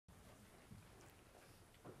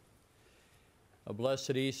A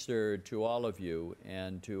blessed Easter to all of you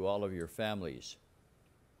and to all of your families.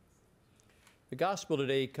 The gospel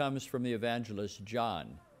today comes from the evangelist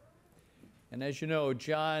John. And as you know,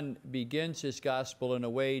 John begins his gospel in a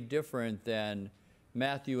way different than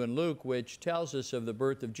Matthew and Luke, which tells us of the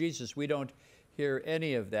birth of Jesus. We don't hear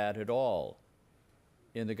any of that at all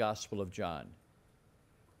in the Gospel of John.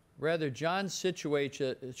 Rather, John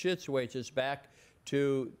situates us back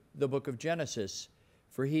to the book of Genesis,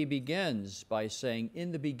 for he begins by saying,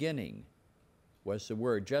 "In the beginning was the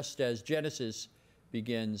Word." Just as Genesis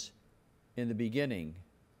begins, "In the beginning,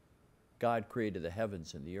 God created the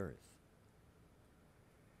heavens and the earth."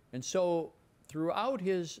 And so, throughout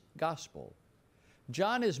his gospel,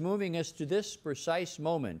 John is moving us to this precise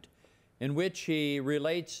moment in which he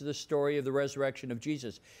relates the story of the resurrection of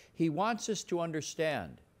Jesus. He wants us to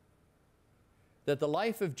understand that the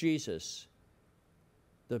life of Jesus,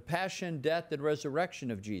 the passion, death, and resurrection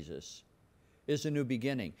of Jesus, is a new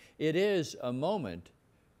beginning. It is a moment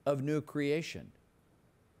of new creation.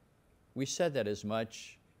 We said that as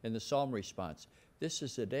much in the psalm response. This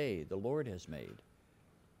is the day the Lord has made.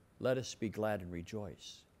 Let us be glad and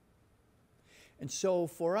rejoice. And so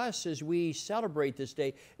for us, as we celebrate this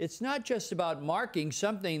day, it's not just about marking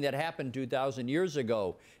something that happened 2,000 years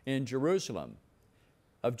ago in Jerusalem,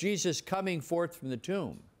 of Jesus coming forth from the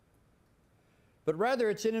tomb. But rather,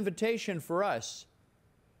 it's an invitation for us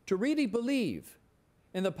to really believe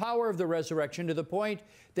in the power of the resurrection to the point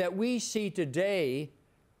that we see today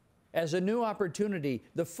as a new opportunity,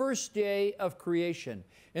 the first day of creation,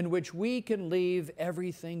 in which we can leave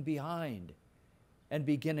everything behind and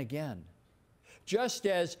begin again. Just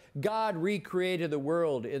as God recreated the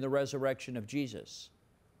world in the resurrection of Jesus.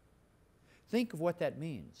 Think of what that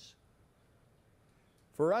means.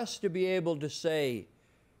 For us to be able to say,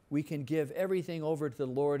 we can give everything over to the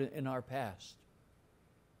Lord in our past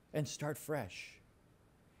and start fresh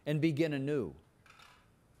and begin anew.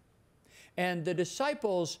 And the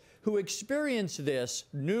disciples who experience this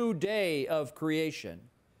new day of creation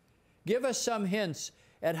give us some hints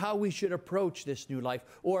at how we should approach this new life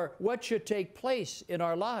or what should take place in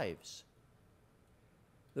our lives.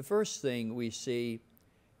 The first thing we see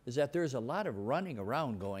is that there's a lot of running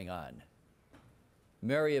around going on.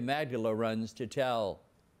 Mary of Magdala runs to tell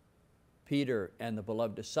Peter and the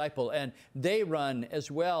beloved disciple, and they run as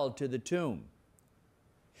well to the tomb.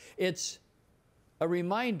 It's a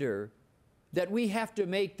reminder that we have to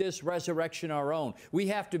make this resurrection our own. We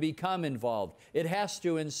have to become involved. It has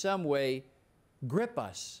to, in some way, grip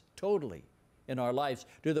us totally in our lives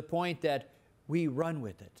to the point that we run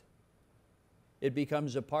with it. It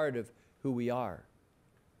becomes a part of who we are.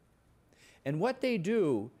 And what they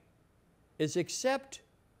do is accept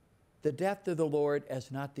the death of the Lord as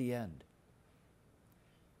not the end.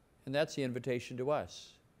 And that's the invitation to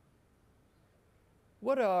us.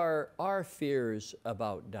 What are our fears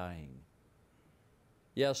about dying?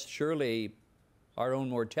 Yes, surely our own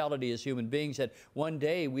mortality as human beings, that one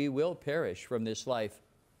day we will perish from this life.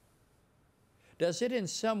 Does it in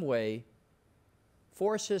some way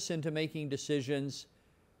force us into making decisions,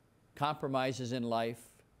 compromises in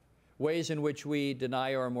life, ways in which we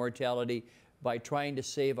deny our mortality by trying to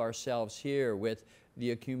save ourselves here with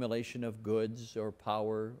the accumulation of goods or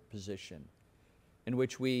power, position, in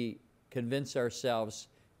which we convince ourselves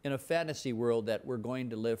in a fantasy world that we're going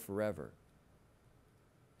to live forever?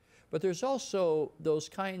 But there's also those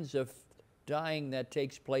kinds of dying that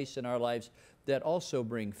takes place in our lives that also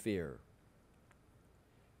bring fear.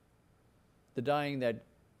 The dying that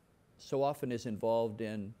so often is involved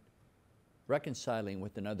in reconciling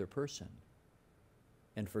with another person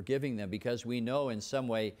and forgiving them because we know in some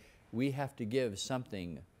way we have to give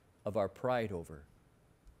something of our pride over.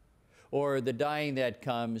 Or the dying that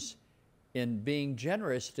comes in being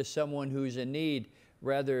generous to someone who's in need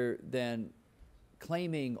rather than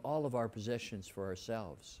claiming all of our possessions for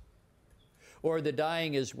ourselves. Or the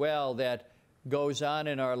dying as well that goes on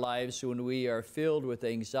in our lives when we are filled with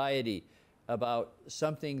anxiety about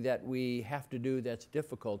something that we have to do that's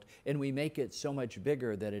difficult, and we make it so much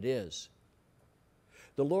bigger than it is.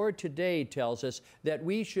 The Lord today tells us that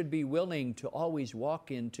we should be willing to always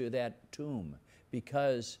walk into that tomb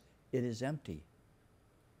because it is empty.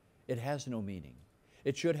 It has no meaning.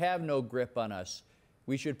 It should have no grip on us.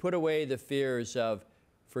 We should put away the fears of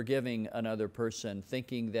forgiving another person,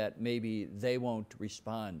 thinking that maybe they won't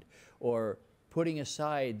respond, or putting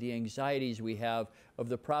aside the anxieties we have of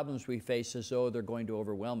the problems we face as though they're going to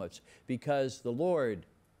overwhelm us, because the Lord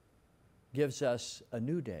gives us a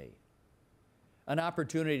new day, an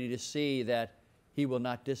opportunity to see that He will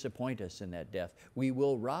not disappoint us in that death. We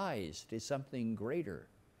will rise to something greater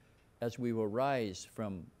as we will rise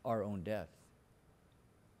from our own death.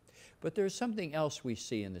 But there's something else we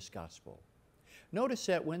see in this gospel. Notice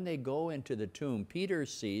that when they go into the tomb, Peter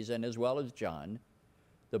sees, and as well as John,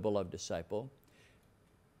 the beloved disciple,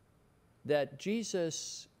 that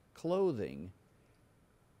Jesus' clothing,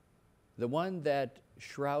 the one that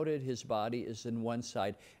shrouded his body, is in one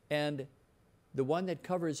side, and the one that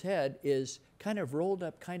covers his head is kind of rolled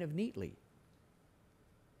up kind of neatly.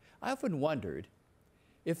 I often wondered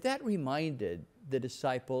if that reminded the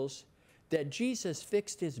disciples that Jesus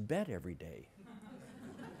fixed his bed every day.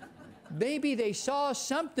 Maybe they saw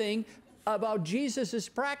something about Jesus'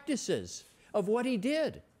 practices, of what he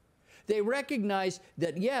did. They recognized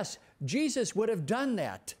that, yes, Jesus would have done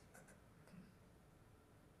that.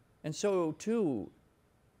 And so, too,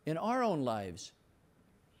 in our own lives,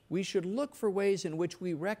 we should look for ways in which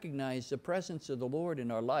we recognize the presence of the Lord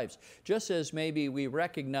in our lives, just as maybe we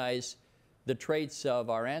recognize the traits of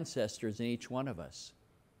our ancestors in each one of us.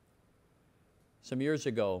 Some years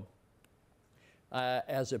ago,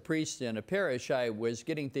 as a priest in a parish, I was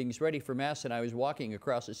getting things ready for Mass, and I was walking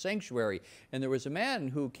across a sanctuary, and there was a man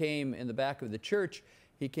who came in the back of the church.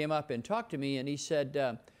 He came up and talked to me, and he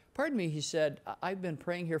said, pardon me, he said, I've been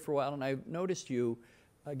praying here for a while, and I've noticed you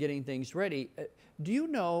getting things ready. Do you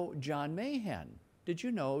know John Mahan? Did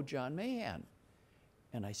you know John Mahan?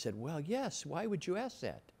 And I said, well, yes. Why would you ask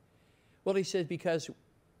that? Well, he said, because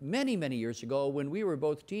many, many years ago, when we were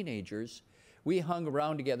both teenagers, we hung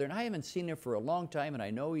around together, and I haven't seen him for a long time, and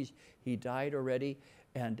I know he died already.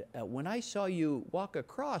 And when I saw you walk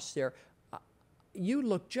across there, you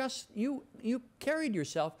looked just, you carried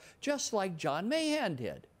yourself just like John Mahan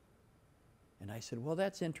did. And I said, well,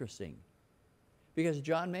 that's interesting, because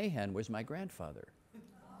John Mahan was my grandfather.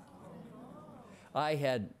 I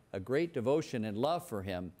had a great devotion and love for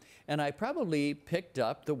him, and I probably picked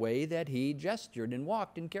up the way that he gestured and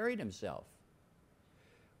walked and carried himself.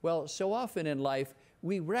 Well, so often in life,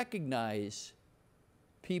 we recognize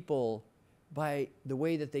people by the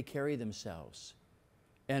way that they carry themselves.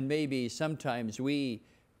 And maybe sometimes we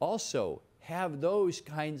also have those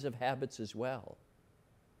kinds of habits as well.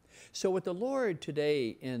 So what the Lord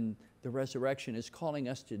today in the resurrection is calling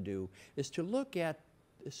us to do is to look at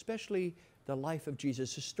especially the life of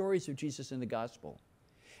Jesus, the stories of Jesus in the gospel,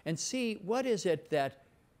 and see what is it that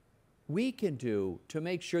we can do to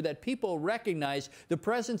make sure that people recognize the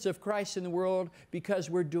presence of Christ in the world because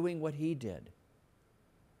we're doing what he did.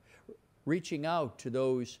 Reaching out to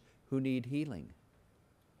those who need healing.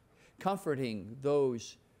 Comforting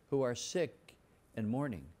those who are sick and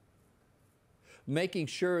mourning. Making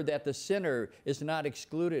sure that the sinner is not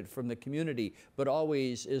excluded from the community, but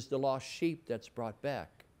always is the lost sheep that's brought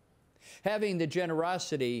back. Having the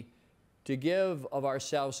generosity to give of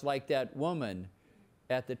ourselves like that woman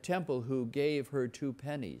at the temple who gave her 2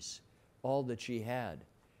 pennies, all that she had,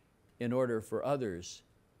 in order for others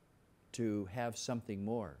to have something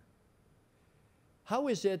more. How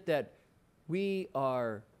is it that we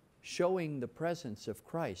are showing the presence of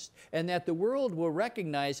Christ, and that the world will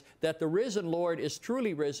recognize that the risen Lord is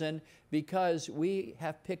truly risen because we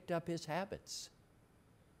have picked up his habits,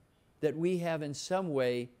 that we have in some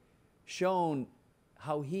way shown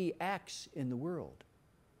how he acts in the world?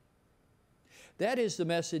 That is the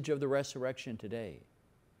message of the resurrection today,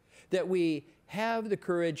 that we have the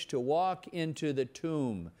courage to walk into the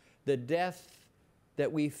tomb, the death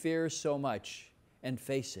that we fear so much, and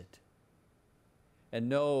face it, and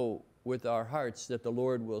know with our hearts that the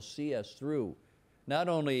Lord will see us through not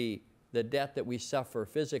only the death that we suffer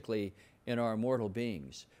physically in our mortal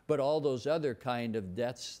beings, but all those other kind of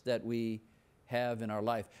deaths that we have in our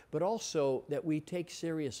life, but also that we take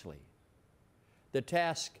seriously the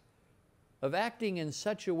task of acting in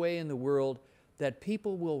such a way in the world that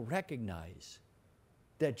people will recognize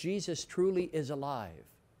that Jesus truly is alive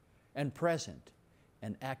and present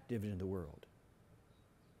and active in the world.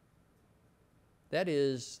 That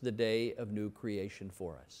is the day of new creation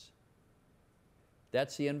for us.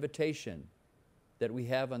 That's the invitation that we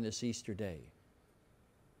have on this Easter day.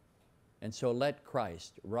 And so let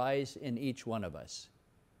Christ rise in each one of us,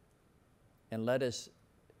 and let us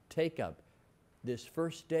take up this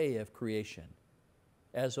first day of creation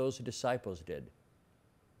as those disciples did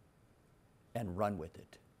and run with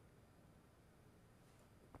it.